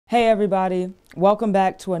Hey everybody, welcome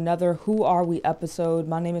back to another Who Are We episode.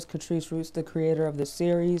 My name is Catrice Roots, the creator of this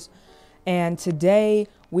series, and today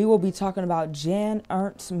we will be talking about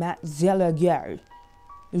Ernst Matzeliger.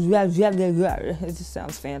 It just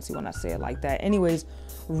sounds fancy when I say it like that. Anyways,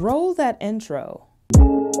 roll that intro.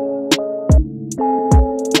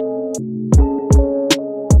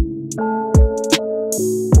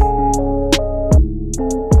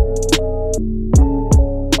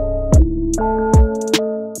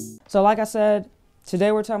 So like I said,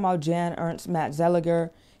 today we're talking about Ernst Matzeliger.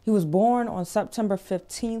 He was born on September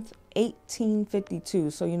 15th, 1852.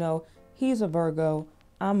 So, you know, he's a Virgo.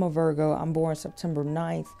 I'm a Virgo. I'm born September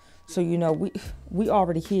 9th. So, you know, we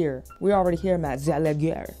already here. We already here, Matzeliger. You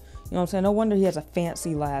know what I'm saying? No wonder he has a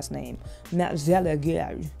fancy last name.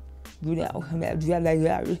 Matzeliger. You know,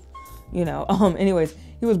 Matzeliger. You know, anyways,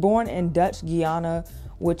 he was born in Dutch Guiana,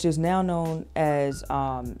 which is now known as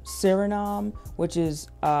Suriname, which is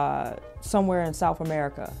somewhere in South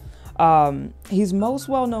America. He's most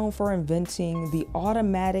well known for inventing the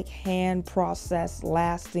automatic hand process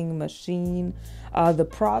lasting machine. The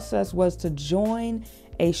process was to join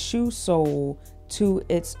a shoe sole to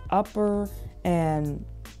its upper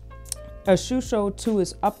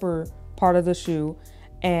part of the shoe,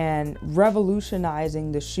 and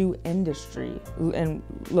revolutionizing the shoe industry. And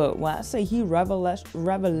look, when I say he revolutionized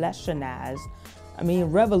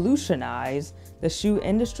the shoe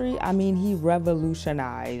industry, I mean he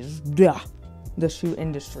revolutionized the shoe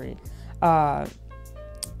industry.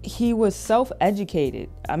 He was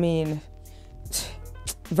self-educated. I mean,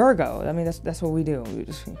 Virgo. I mean that's what we do.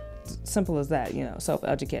 Simple as that, you know,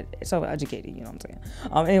 self-educated, you know what I'm saying?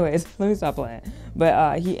 Anyways, let me stop playing.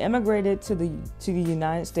 But he immigrated to the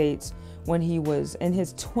United States when he was in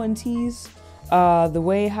his 20s. The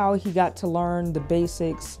way how he got to learn the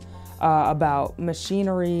basics about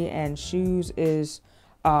machinery and shoes is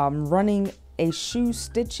running a shoe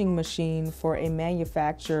stitching machine for a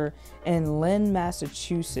manufacturer in Lynn,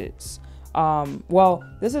 Massachusetts. Well,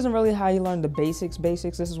 this isn't really how he learned the basics. This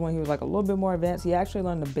is when he was like a little bit more advanced. He actually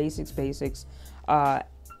learned the basics at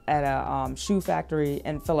a shoe factory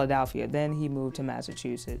in Philadelphia. Then he moved to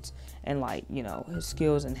Massachusetts and, like, you know, his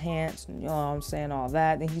skills enhanced, and, you know what I'm saying, all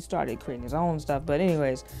that. Then he started creating his own stuff. But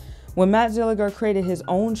anyways, when Matzeliger created his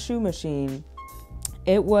own shoe machine,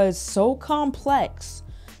 it was so complex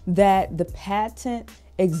that the patent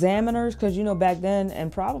examiners, because, you know, back then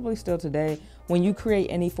and probably still today, when you create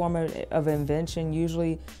any form of invention,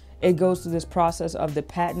 usually it goes through this process of the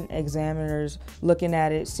patent examiners looking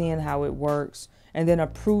at it, seeing how it works, and then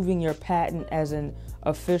approving your patent as an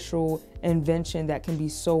official invention that can be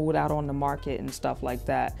sold out on the market and stuff like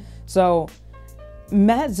that. So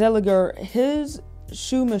Matzeliger, his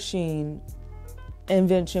shoe machine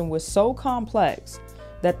invention was so complex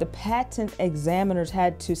that the patent examiners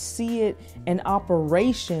had to see it in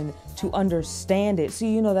operation to understand it.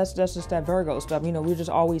 See, you know, that's just that Virgo stuff. You know, we're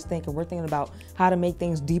just always we're thinking about how to make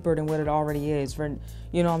things deeper than what it already is. For,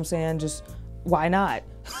 you know what I'm saying? Just why not?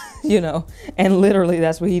 You know, and literally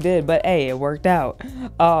that's what he did. But hey, it worked out.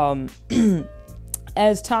 As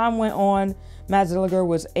time went on, Matzeliger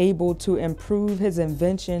was able to improve his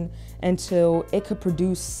invention until it could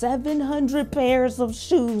produce 700 pairs of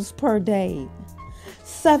shoes per day.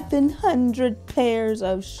 700 pairs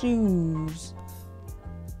of shoes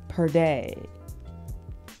per day.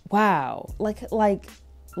 Wow. Like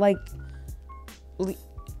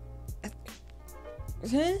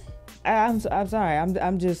I'm sorry.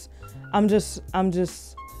 I'm just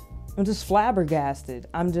flabbergasted.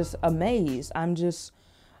 I'm just amazed. I'm just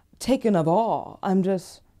taken of awe. I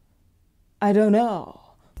don't know.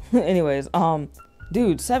 Anyways,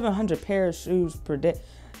 dude, 700 pairs of shoes per day.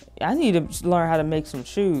 I need to learn how to make some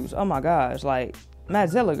shoes. Oh my gosh, like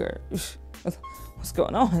Matzeliger. What's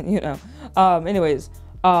going on, you know? Anyways,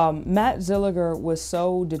 Matzeliger was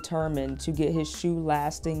so determined to get his shoe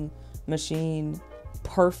lasting machine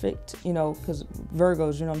perfect, you know, because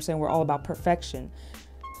Virgos, you know what I'm saying, we're all about perfection.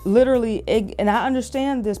 Literally, and I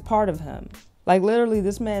understand this part of him. Like, literally,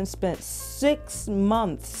 this man spent 6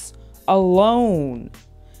 months alone,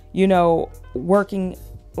 you know, working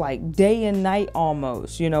like day and night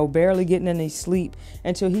almost, you know, barely getting any sleep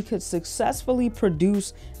until he could successfully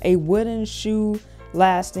produce a wooden shoe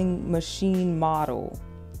lasting machine model.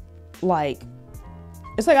 Like,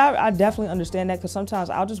 it's like, I definitely understand that, because sometimes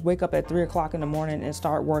I'll just wake up at 3 o'clock in the morning and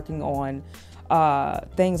start working on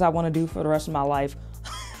things I want to do for the rest of my life.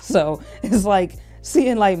 So it's like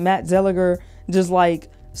seeing like Matzeliger just like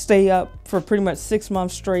stay up for pretty much 6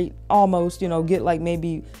 months straight, almost, you know, get like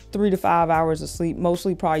maybe 3 to 5 hours of sleep,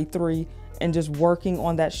 mostly probably 3, and just working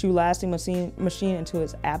on that shoe lasting machine until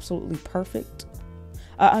it's absolutely perfect.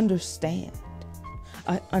 I understand.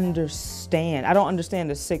 I don't understand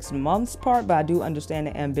the 6 months part, but I do understand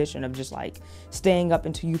the ambition of just like staying up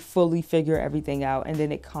until you fully figure everything out, and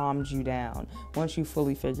then it calms you down once you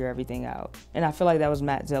fully figure everything out. And I feel like that was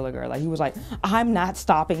Matzeliger. Like, he was like, I'm not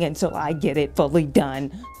stopping until I get it fully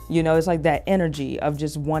done. You know, it's like that energy of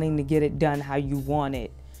just wanting to get it done how you want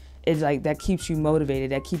it. It's like that keeps you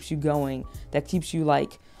motivated, that keeps you going, that keeps you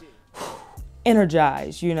like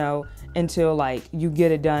energized, you know, until like you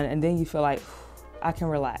get it done, and then you feel like, I can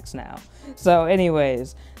relax now. So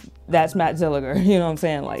anyways, that's Matzeliger, you know what I'm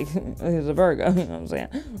saying? Like, he's a Virgo, you know what I'm saying?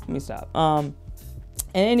 Let me stop. And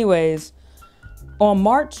anyways, on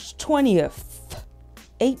March 20th,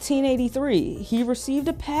 1883, he received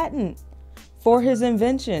a patent for his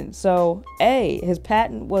invention. So his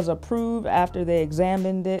patent was approved after they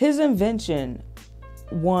examined it. His invention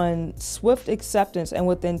won swift acceptance, and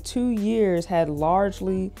within 2 years had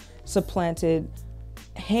largely supplanted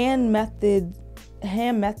hand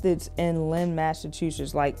methods in Lynn,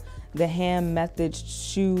 Massachusetts, like the hand method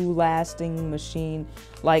shoe lasting machine.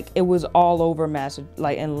 Like, it was all over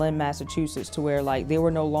in Lynn, Massachusetts, to where like they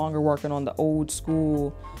were no longer working on the old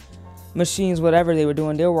school machines, whatever they were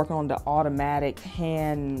doing. They were working on the automatic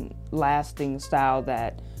hand lasting style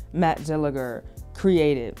that Matzeliger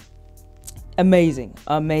created. Amazing,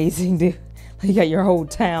 dude. You got your whole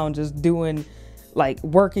town just doing, like,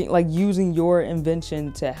 working, like using your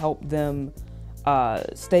invention to help them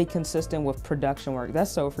stay consistent with production work.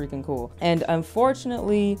 That's so freaking cool. And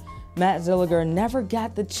unfortunately, Matzeliger never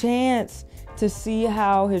got the chance to see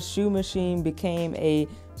how his shoe machine became a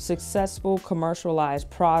successful commercialized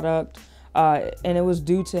product, and it was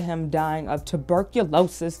due to him dying of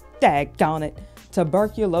tuberculosis. Daggone it,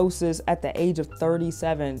 tuberculosis at the age of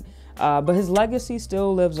 37. But his legacy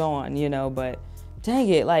still lives on, you know. But dang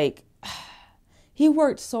it, like, he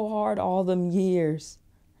worked so hard all them years.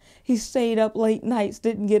 He stayed up late nights,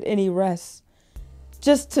 didn't get any rest,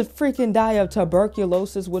 just to freaking die of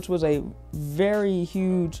tuberculosis, which was a very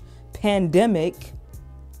huge pandemic.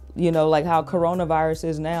 You know, like how coronavirus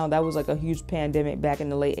is now. That was like a huge pandemic back in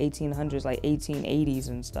the late 1800s, like 1880s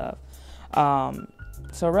and stuff.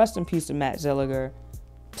 So rest in peace to Matzeliger.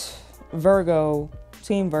 Virgo,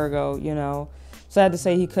 Team Virgo, you know. Sad to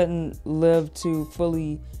say he couldn't live to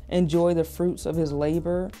fully enjoy the fruits of his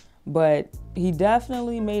labor, but he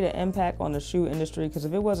definitely made an impact on the shoe industry, because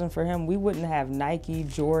if it wasn't for him, we wouldn't have Nike,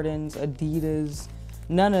 Jordans, Adidas,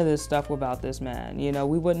 none of this stuff without this man. You know,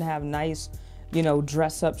 we wouldn't have nice, you know,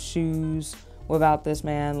 dress up shoes without this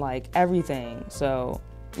man, like everything. So,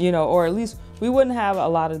 you know, or at least we wouldn't have a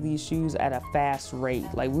lot of these shoes at a fast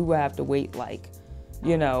rate. Like, we would have to wait, like,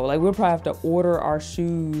 you know, like we'll probably have to order our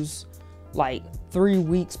shoes like 3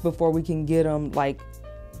 weeks before we can get them. Like,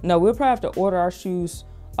 no, we'll probably have to order our shoes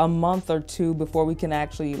a month or two before we can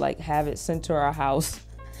actually like have it sent to our house,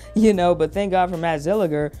 you know. But thank God for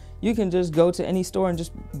Matzeliger, you can just go to any store and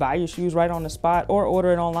just buy your shoes right on the spot, or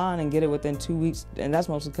order it online and get it within 2 weeks. And that's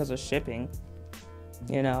mostly because of shipping,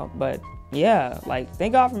 you know. But yeah, like,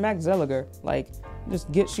 thank God for Matzeliger. Like,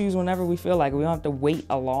 just get shoes whenever we feel like it. We don't have to wait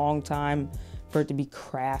a long time for it to be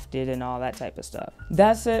crafted and all that type of stuff.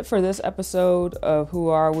 That's it for this episode of Who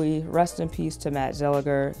Are We? Rest in peace to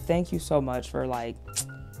Matzeliger. Thank you so much for, like,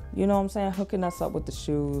 you know what I'm saying, hooking us up with the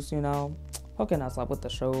shoes, you know, hooking us up with the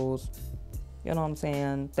shows, you know what I'm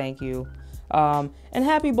saying. Thank you. And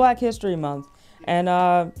happy Black History Month. And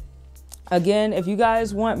again, if you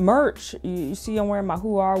guys want merch, you see I'm wearing my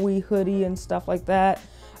Who Are We hoodie and stuff like that.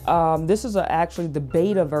 This is actually the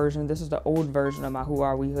beta version. This is the old version of my Who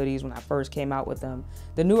Are We hoodies when I first came out with them.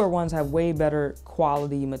 The newer ones have way better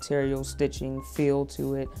quality material, stitching, feel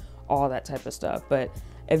to it, all that type of stuff. But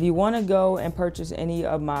if you want to go and purchase any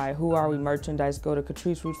of my Who Are We merchandise, go to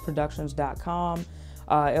CatriceRootsProductions.com.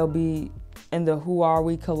 It'll be in the Who Are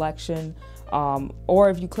We collection. Or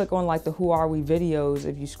if you click on like the Who Are We videos,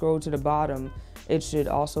 if you scroll to the bottom, it should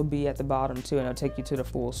also be at the bottom too, and it'll take you to the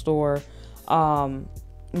full store.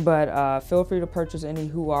 But feel free to purchase any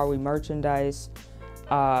Who Are We merchandise.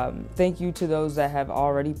 Thank you to those that have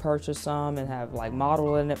already purchased some and have like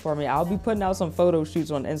modeled in it for me. I'll be putting out some photo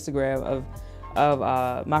shoots on Instagram of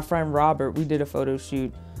my friend Robert. We did a photo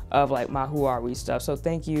shoot of like my Who Are We stuff. So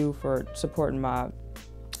thank you for supporting my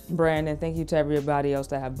brand, and thank you to everybody else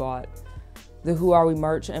that have bought the Who Are We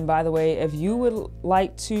merch. And by the way, if you would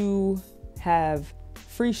like to have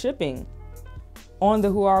free shipping on the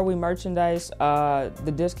Who Are We merchandise,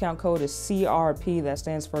 the discount code is CRP. That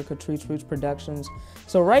stands for Catrice Roots Productions.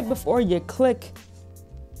 So right before you click,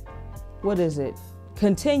 what is it?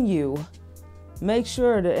 Continue. Make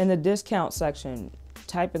sure to, in the discount section,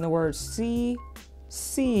 type in the word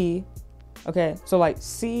CCRP Okay, so like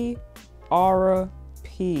CRP.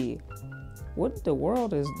 What the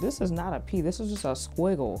world is this? Is not a P. This is just a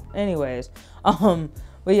squiggle. Anyways,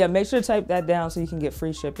 but yeah, make sure to type that down so you can get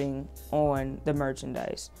free shipping on the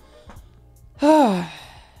merchandise.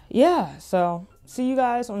 Yeah, so see you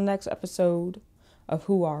guys on the next episode of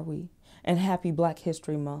Who Are We? And happy Black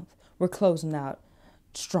History Month. We're closing out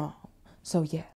strong. So yeah.